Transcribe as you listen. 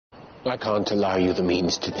I can't allow you the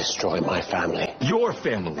means to destroy my family. Your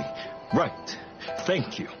family. Right.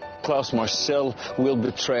 Thank you. Klaus, Marcel will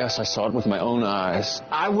betray us. I saw it with my own eyes.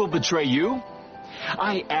 I will betray you?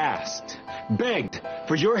 I asked, begged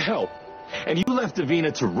for your help, and you left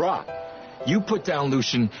Davina to rot. You put down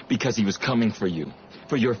Lucian because he was coming for you,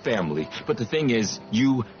 for your family. But the thing is,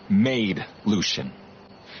 you made Lucian.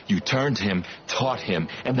 You turned him, taught him,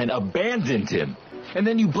 and then abandoned him. And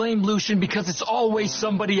then you blame Lucian because it's always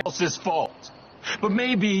somebody else's fault. But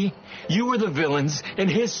maybe you were the villains in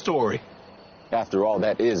his story. After all,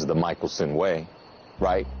 that is the Michelson way,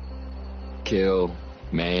 right? Kill,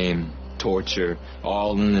 maim, torture,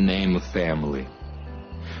 all in the name of family.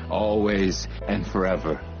 Always and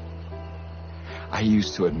forever. I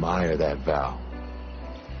used to admire that vow.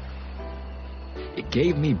 It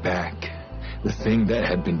gave me back the thing that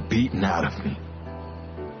had been beaten out of me.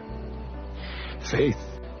 Faith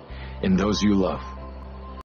in those you love.